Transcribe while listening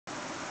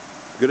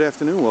Good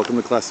afternoon, welcome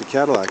to Classic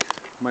Cadillac.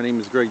 My name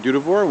is Greg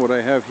Dudevor. What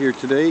I have here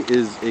today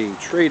is a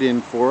trade-in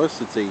for us.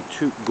 It's a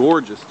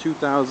gorgeous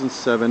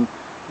 2007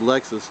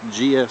 Lexus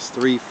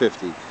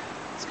GS350.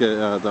 It's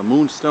got the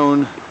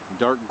Moonstone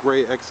dark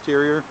gray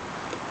exterior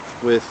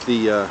with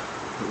the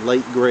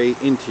light gray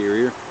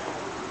interior.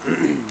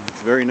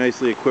 It's very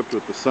nicely equipped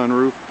with the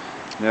sunroof,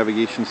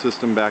 navigation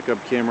system,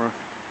 backup camera,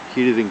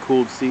 heated and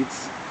cooled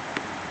seats.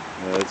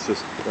 It's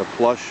just a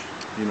plush,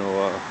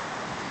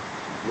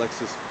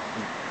 Lexus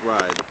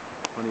ride.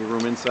 Plenty of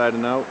room inside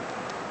and out.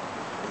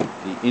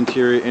 The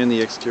interior and the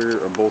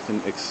exterior are both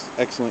in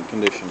excellent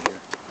condition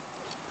here.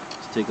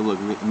 Let's take a look.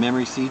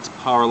 Memory seats,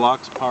 power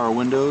locks, power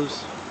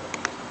windows,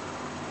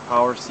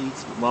 power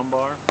seats,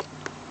 lumbar.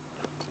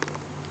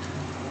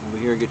 Over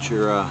here get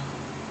your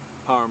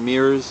power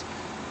mirrors,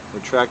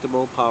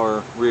 retractable,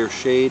 power rear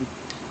shade,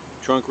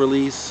 trunk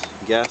release,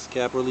 gas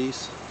cap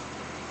release.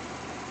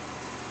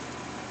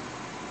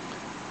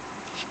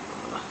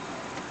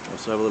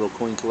 Also have a little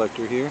coin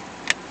collector here.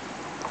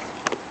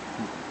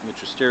 Get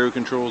your stereo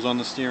controls on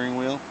the steering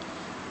wheel.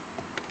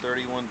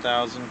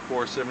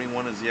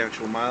 31,471 is the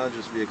actual mileage.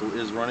 This vehicle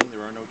is running.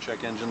 There are no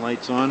check engine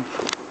lights on.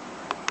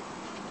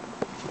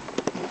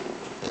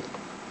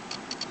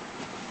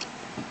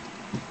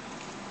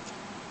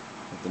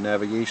 With the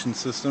navigation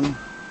system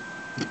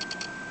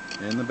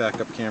and the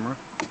backup camera.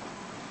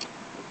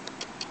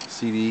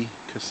 CD,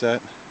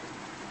 cassette,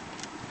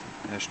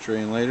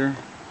 ashtray and lighter.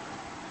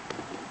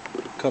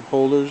 Cup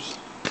holders,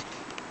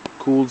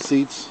 cooled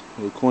seats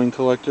with a coin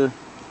collector.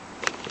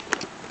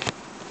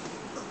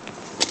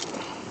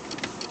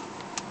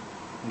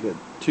 You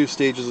got 2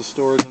 stages of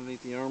storage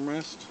underneath the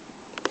armrest.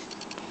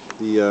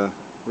 The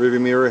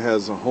rearview mirror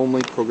has a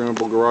HomeLink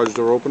programmable garage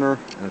door opener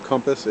and a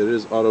compass. It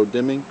is auto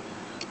dimming.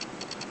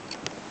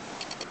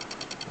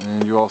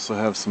 And you also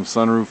have some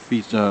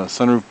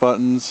sunroof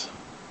buttons,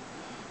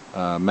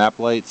 map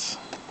lights,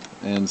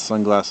 and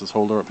sunglasses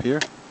holder up here.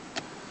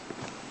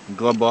 The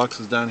glove box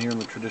is down here in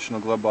the traditional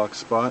glove box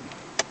spot.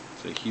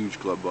 It's a huge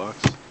glove box.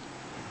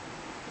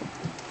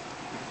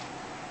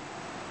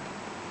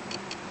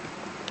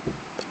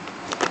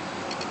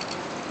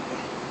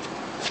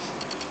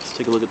 Let's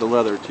take a look at the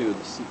leather too.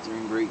 The seats are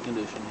in great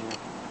condition here.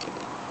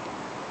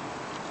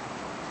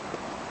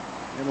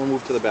 And we'll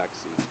move to the back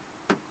seat.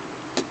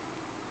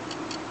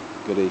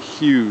 Got a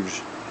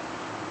huge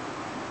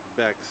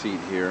back seat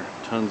here.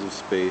 Tons of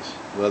space.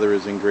 Leather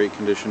is in great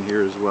condition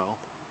here as well.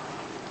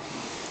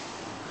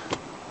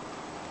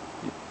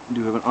 You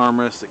do have an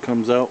armrest that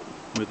comes out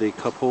with a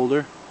cup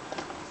holder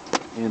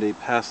and a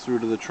pass-through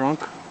to the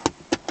trunk.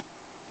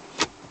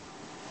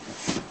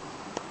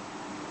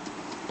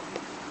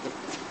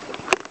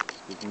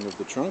 Speaking of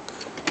the trunk,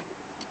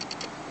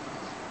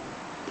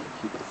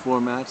 keep the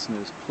floor mats, and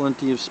there's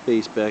plenty of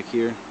space back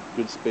here.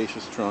 Good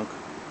spacious trunk.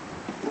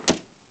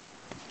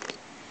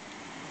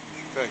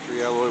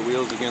 Factory alloy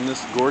wheels. Again,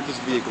 this gorgeous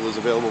vehicle is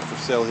available for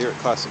sale here at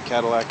Classic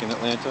Cadillac in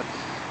Atlanta.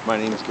 My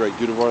name is Greg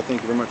Dudevor. Thank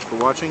you very much for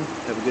watching.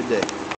 Have a good day.